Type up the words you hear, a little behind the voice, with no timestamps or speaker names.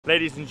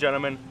Ladies and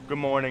gentlemen, good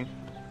morning.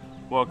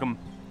 Welcome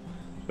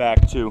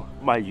back to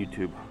my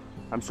YouTube.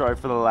 I'm sorry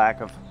for the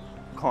lack of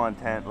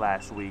content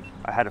last week.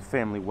 I had a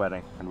family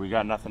wedding and we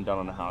got nothing done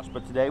on the house.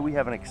 But today we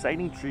have an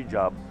exciting tree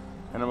job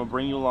and I'm gonna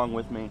bring you along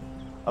with me.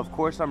 Of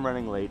course I'm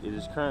running late. It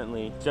is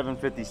currently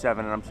 7:57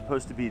 and I'm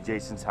supposed to be at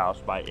Jason's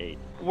house by 8.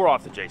 We're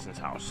off to Jason's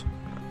house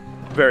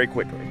very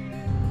quickly.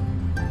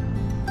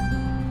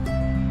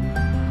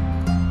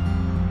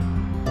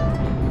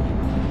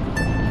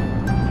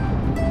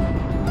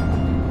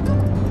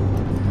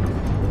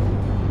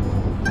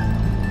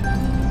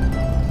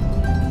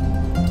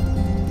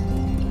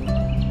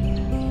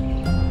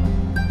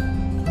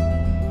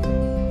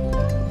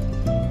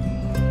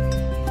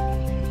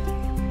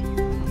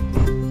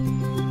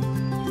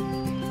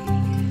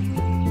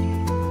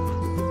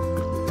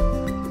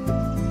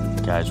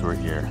 Guys, we're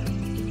here,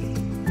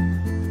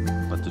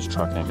 but this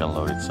truck ain't gonna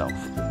load itself.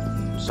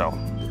 So,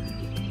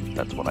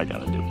 that's what I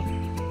gotta do.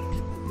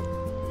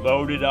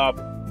 Loaded up,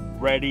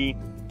 ready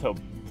to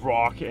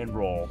rock and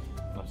roll.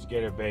 Let's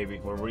get it, baby.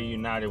 We're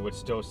reunited with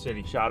Stowe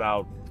City. Shout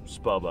out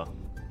Spubba.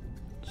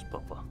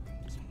 Spubba.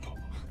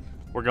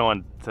 We're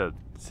going to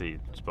see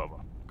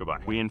Spubba. Goodbye.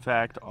 We, in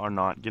fact, are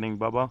not getting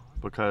Bubba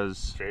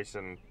because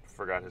Jason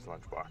forgot his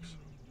lunchbox.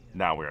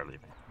 Now we are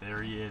leaving.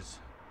 There he is.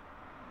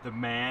 The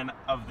man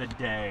of the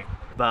day,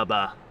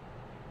 Bubba.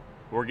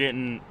 We're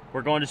going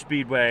to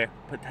Speedway,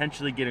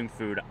 potentially getting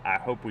food. I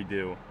hope we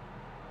do.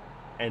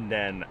 And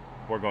then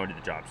we're going to the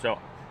job. So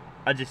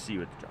I'll just see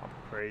you at the job.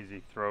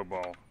 Crazy throw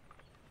ball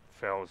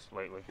fails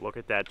lately. Look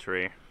at that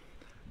tree.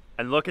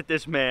 And look at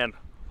this man.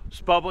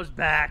 Spubba's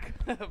back.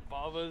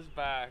 Bubba's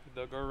back,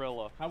 the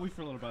gorilla. How are we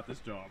feeling about this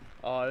job?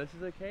 Oh, this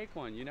is a cake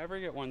one. You never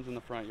get ones in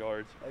the front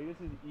yards. Like, this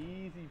is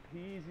easy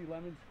peasy,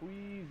 lemon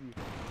squeezy.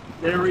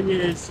 There he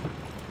is.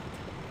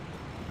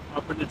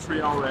 Up in the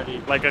tree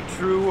already. Like a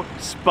true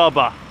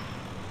Spubba.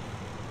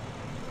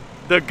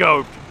 The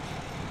goat.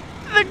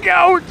 The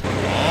goat!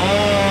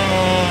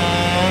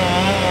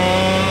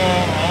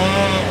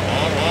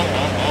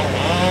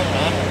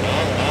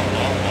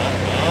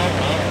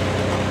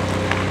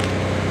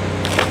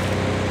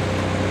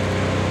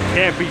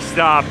 Can't be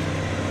stopped.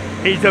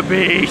 He's a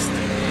beast.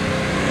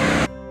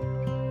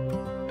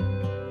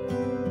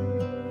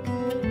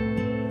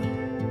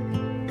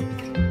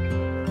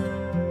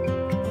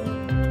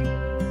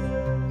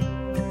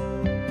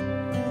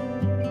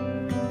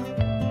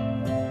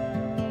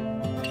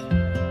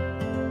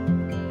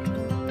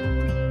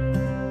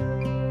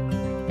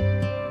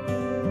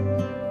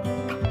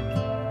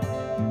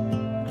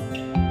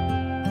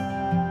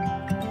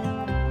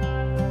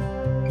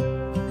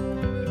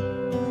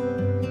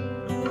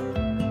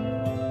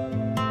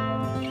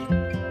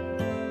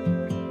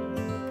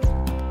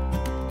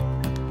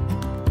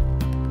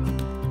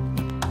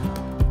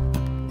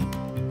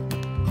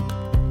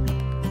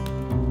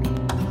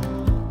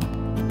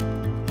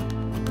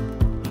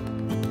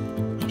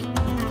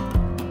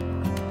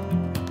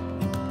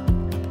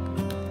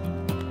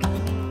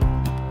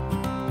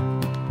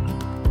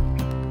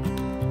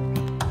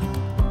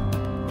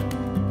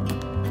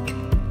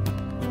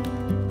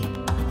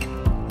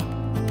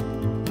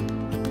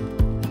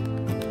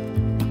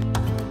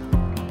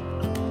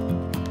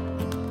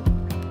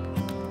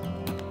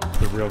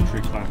 The real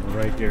tree climber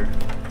right here.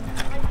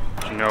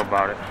 You know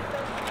about it.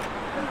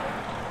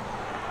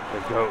 The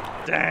goat.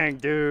 Dang,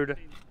 dude.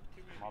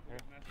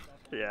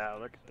 Yeah,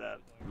 look at that.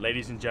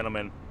 Ladies and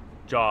gentlemen,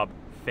 job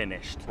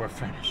finished. We're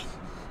finished.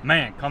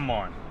 Man, come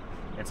on.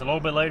 It's a little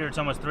bit later. It's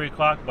almost 3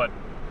 o'clock, but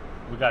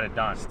we got it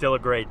done. Still a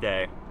great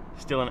day.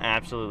 Still an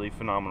absolutely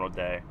phenomenal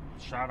day.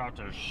 Shout out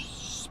to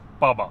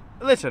Spubba.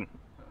 Listen,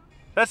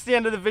 that's the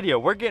end of the video.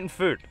 We're getting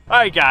food. All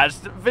right, guys,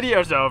 the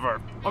video's over.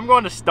 I'm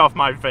going to stuff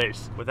my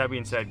face. With that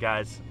being said,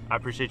 guys, I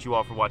appreciate you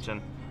all for watching.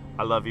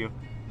 I love you,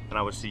 and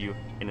I will see you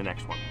in the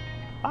next one.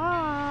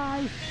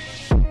 Bye.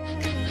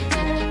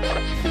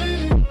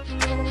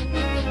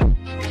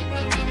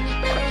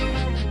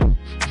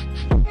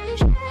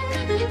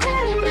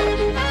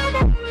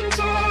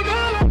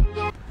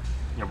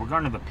 Yeah, we're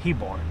going to the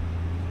P-bar.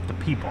 The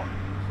P-bar.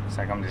 It's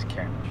like, I'm just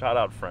kidding. Shout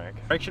out Frank.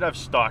 Frank should have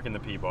stock in the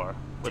P-bar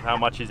with how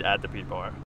much he's at the P-bar.